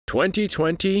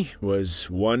2020 was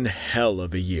one hell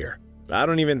of a year. I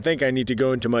don't even think I need to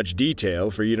go into much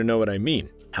detail for you to know what I mean.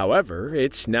 However,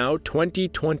 it's now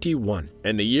 2021,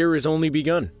 and the year has only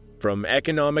begun. From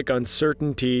economic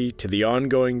uncertainty to the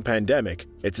ongoing pandemic,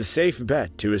 it's a safe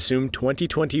bet to assume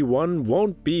 2021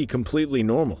 won't be completely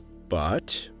normal.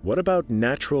 But what about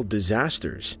natural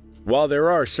disasters? While there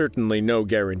are certainly no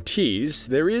guarantees,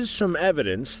 there is some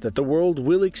evidence that the world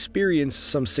will experience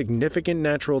some significant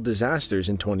natural disasters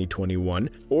in 2021,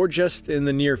 or just in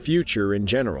the near future in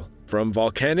general. From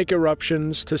volcanic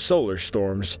eruptions to solar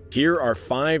storms, here are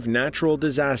 5 natural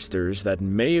disasters that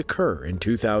may occur in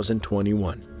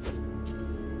 2021.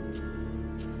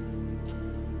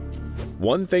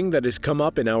 One thing that has come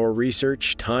up in our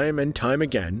research time and time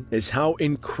again is how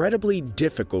incredibly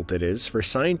difficult it is for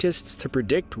scientists to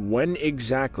predict when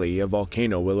exactly a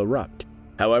volcano will erupt.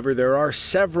 However, there are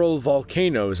several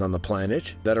volcanoes on the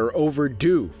planet that are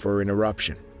overdue for an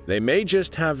eruption. They may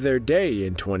just have their day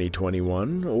in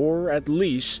 2021, or at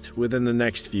least within the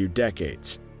next few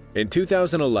decades. In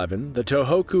 2011, the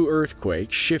Tohoku earthquake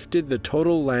shifted the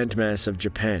total landmass of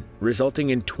Japan, resulting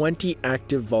in 20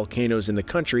 active volcanoes in the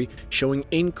country showing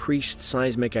increased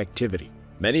seismic activity.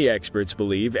 Many experts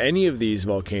believe any of these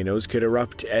volcanoes could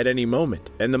erupt at any moment,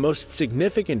 and the most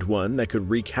significant one that could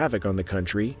wreak havoc on the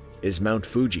country is Mount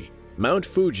Fuji. Mount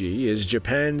Fuji is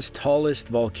Japan's tallest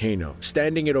volcano,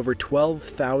 standing at over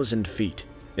 12,000 feet.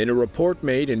 In a report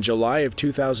made in July of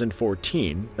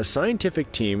 2014, a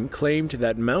scientific team claimed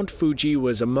that Mount Fuji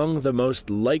was among the most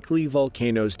likely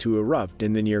volcanoes to erupt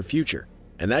in the near future,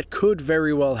 and that could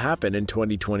very well happen in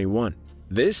 2021.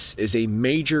 This is a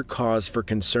major cause for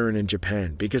concern in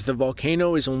Japan because the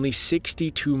volcano is only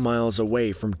 62 miles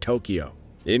away from Tokyo.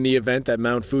 In the event that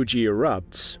Mount Fuji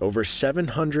erupts, over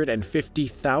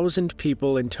 750,000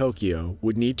 people in Tokyo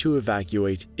would need to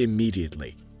evacuate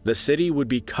immediately. The city would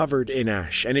be covered in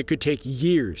ash, and it could take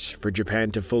years for Japan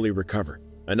to fully recover.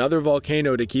 Another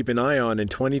volcano to keep an eye on in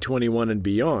 2021 and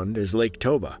beyond is Lake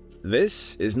Toba.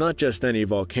 This is not just any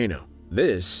volcano.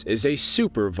 This is a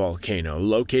supervolcano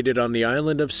located on the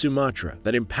island of Sumatra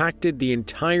that impacted the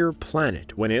entire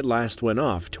planet when it last went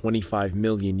off 25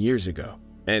 million years ago.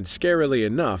 And scarily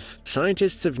enough,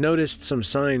 scientists have noticed some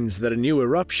signs that a new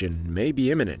eruption may be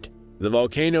imminent. The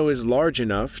volcano is large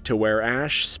enough to where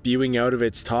ash spewing out of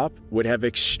its top would have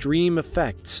extreme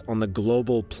effects on the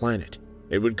global planet.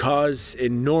 It would cause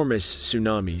enormous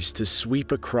tsunamis to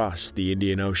sweep across the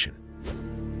Indian Ocean.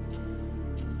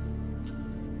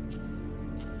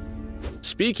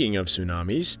 Speaking of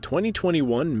tsunamis,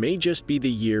 2021 may just be the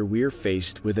year we're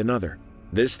faced with another.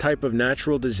 This type of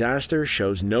natural disaster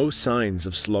shows no signs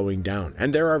of slowing down,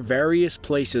 and there are various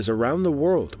places around the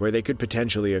world where they could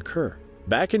potentially occur.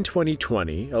 Back in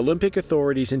 2020, Olympic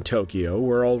authorities in Tokyo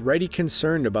were already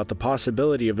concerned about the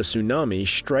possibility of a tsunami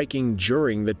striking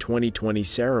during the 2020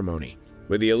 ceremony.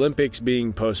 With the Olympics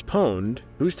being postponed,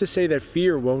 who's to say that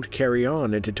fear won't carry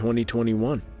on into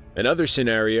 2021? Another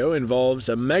scenario involves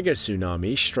a mega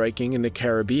tsunami striking in the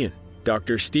Caribbean.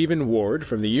 Dr. Stephen Ward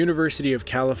from the University of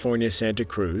California, Santa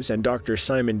Cruz and Dr.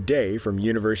 Simon Day from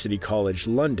University College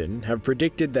London have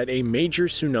predicted that a major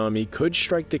tsunami could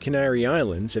strike the Canary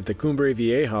Islands if the Cumbre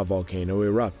Vieja volcano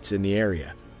erupts in the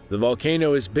area. The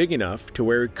volcano is big enough to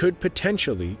where it could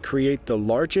potentially create the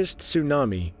largest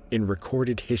tsunami in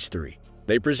recorded history.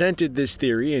 They presented this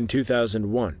theory in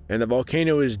 2001, and the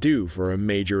volcano is due for a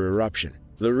major eruption.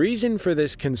 The reason for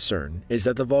this concern is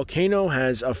that the volcano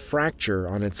has a fracture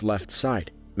on its left side,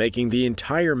 making the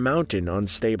entire mountain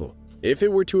unstable. If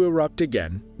it were to erupt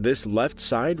again, this left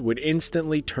side would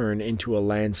instantly turn into a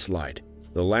landslide.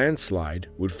 The landslide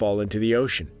would fall into the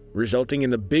ocean, resulting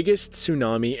in the biggest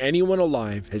tsunami anyone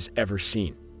alive has ever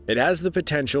seen. It has the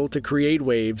potential to create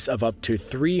waves of up to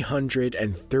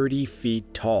 330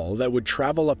 feet tall that would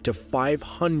travel up to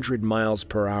 500 miles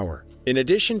per hour. In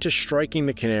addition to striking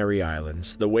the Canary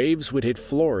Islands, the waves would hit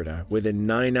Florida within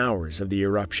 9 hours of the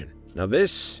eruption. Now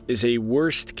this is a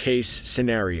worst-case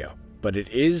scenario, but it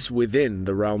is within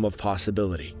the realm of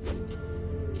possibility.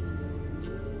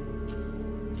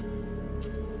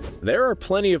 There are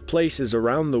plenty of places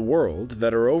around the world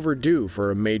that are overdue for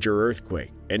a major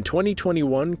earthquake, and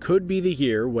 2021 could be the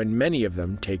year when many of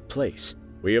them take place.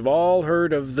 We have all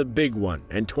heard of the big one,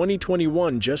 and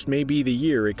 2021 just may be the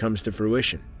year it comes to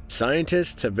fruition.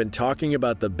 Scientists have been talking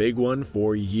about the big one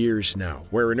for years now,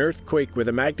 where an earthquake with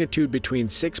a magnitude between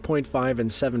 6.5 and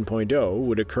 7.0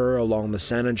 would occur along the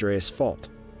San Andreas Fault.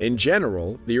 In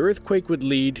general, the earthquake would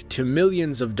lead to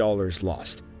millions of dollars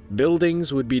lost.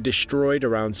 Buildings would be destroyed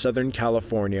around Southern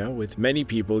California, with many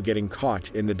people getting caught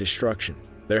in the destruction.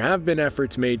 There have been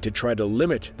efforts made to try to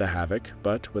limit the havoc,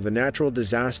 but with a natural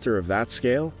disaster of that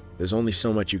scale, there's only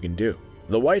so much you can do.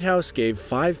 The White House gave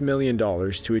 $5 million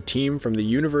to a team from the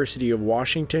University of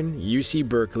Washington, UC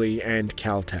Berkeley, and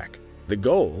Caltech. The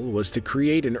goal was to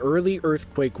create an early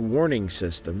earthquake warning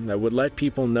system that would let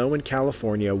people know in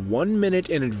California 1 minute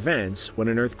in advance when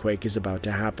an earthquake is about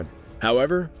to happen.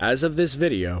 However, as of this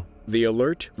video, the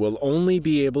alert will only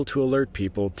be able to alert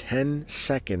people 10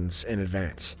 seconds in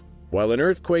advance. While an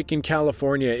earthquake in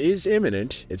California is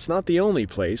imminent, it's not the only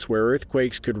place where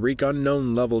earthquakes could wreak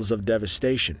unknown levels of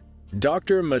devastation.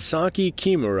 Dr. Masaki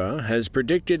Kimura has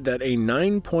predicted that a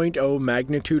 9.0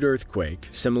 magnitude earthquake,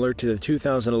 similar to the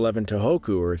 2011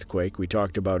 Tohoku earthquake we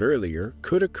talked about earlier,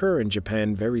 could occur in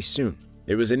Japan very soon.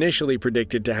 It was initially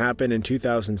predicted to happen in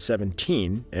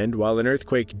 2017, and while an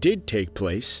earthquake did take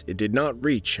place, it did not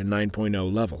reach a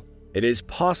 9.0 level. It is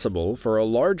possible for a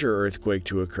larger earthquake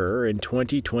to occur in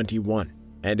 2021.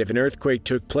 And if an earthquake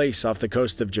took place off the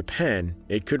coast of Japan,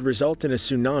 it could result in a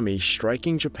tsunami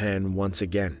striking Japan once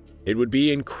again. It would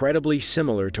be incredibly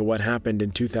similar to what happened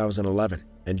in 2011,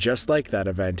 and just like that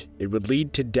event, it would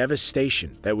lead to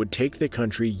devastation that would take the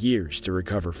country years to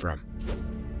recover from.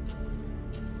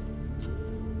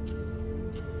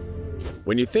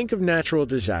 When you think of natural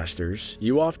disasters,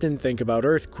 you often think about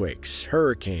earthquakes,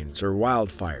 hurricanes, or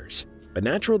wildfires. But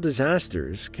natural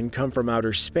disasters can come from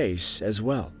outer space as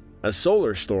well. A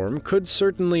solar storm could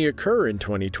certainly occur in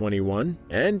 2021,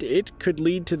 and it could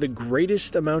lead to the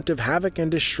greatest amount of havoc and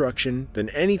destruction than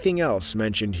anything else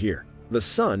mentioned here. The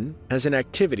sun has an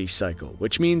activity cycle,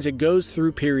 which means it goes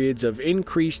through periods of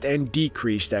increased and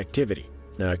decreased activity.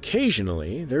 Now,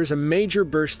 occasionally, there's a major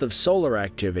burst of solar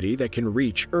activity that can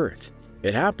reach Earth.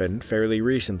 It happened fairly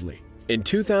recently. In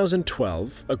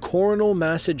 2012, a coronal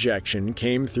mass ejection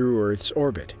came through Earth's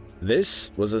orbit.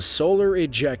 This was a solar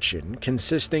ejection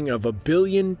consisting of a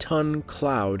billion-ton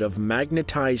cloud of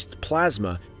magnetized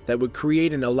plasma that would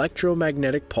create an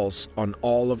electromagnetic pulse on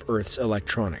all of Earth's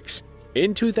electronics.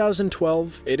 In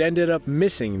 2012, it ended up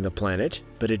missing the planet,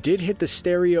 but it did hit the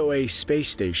Stereo A space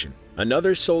station.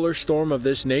 Another solar storm of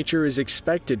this nature is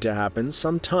expected to happen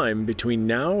sometime between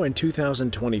now and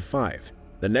 2025.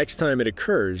 The next time it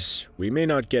occurs, we may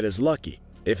not get as lucky.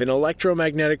 If an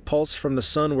electromagnetic pulse from the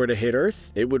sun were to hit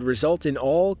Earth, it would result in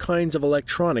all kinds of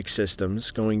electronic systems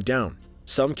going down.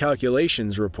 Some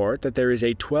calculations report that there is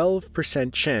a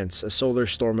 12% chance a solar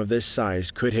storm of this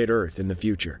size could hit Earth in the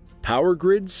future. Power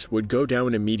grids would go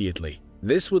down immediately.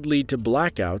 This would lead to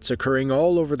blackouts occurring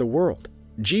all over the world.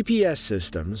 GPS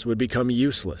systems would become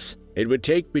useless. It would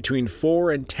take between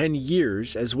 4 and 10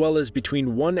 years, as well as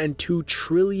between $1 and $2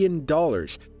 trillion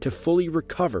to fully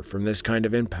recover from this kind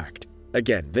of impact.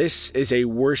 Again, this is a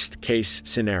worst-case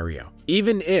scenario.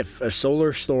 Even if a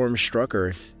solar storm struck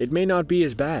Earth, it may not be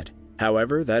as bad.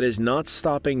 However, that is not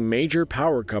stopping major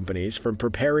power companies from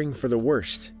preparing for the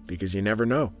worst, because you never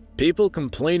know. People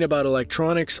complain about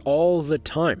electronics all the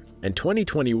time, and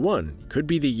 2021 could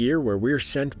be the year where we're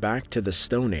sent back to the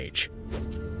Stone Age.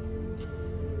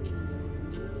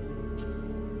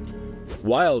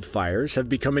 Wildfires have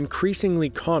become increasingly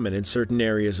common in certain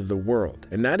areas of the world,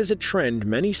 and that is a trend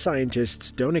many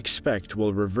scientists don't expect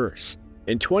will reverse.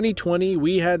 In 2020,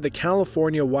 we had the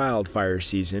California wildfire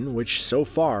season, which so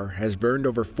far has burned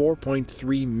over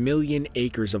 4.3 million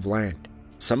acres of land.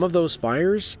 Some of those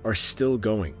fires are still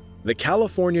going. The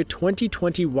California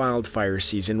 2020 wildfire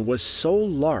season was so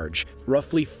large,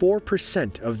 roughly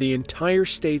 4% of the entire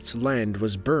state's land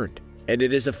was burned, and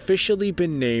it has officially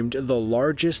been named the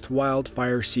largest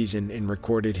wildfire season in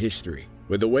recorded history.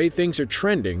 With the way things are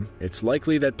trending, it's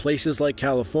likely that places like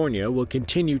California will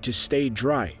continue to stay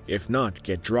dry, if not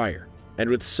get drier. And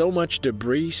with so much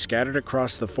debris scattered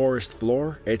across the forest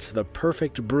floor, it's the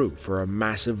perfect brew for a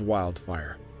massive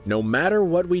wildfire. No matter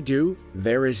what we do,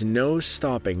 there is no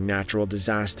stopping natural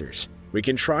disasters. We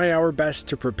can try our best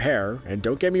to prepare, and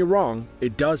don't get me wrong,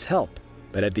 it does help.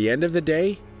 But at the end of the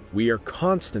day, we are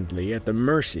constantly at the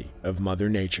mercy of Mother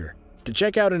Nature. To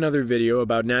check out another video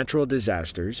about natural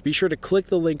disasters, be sure to click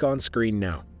the link on screen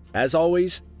now. As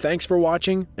always, thanks for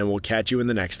watching, and we'll catch you in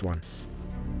the next one.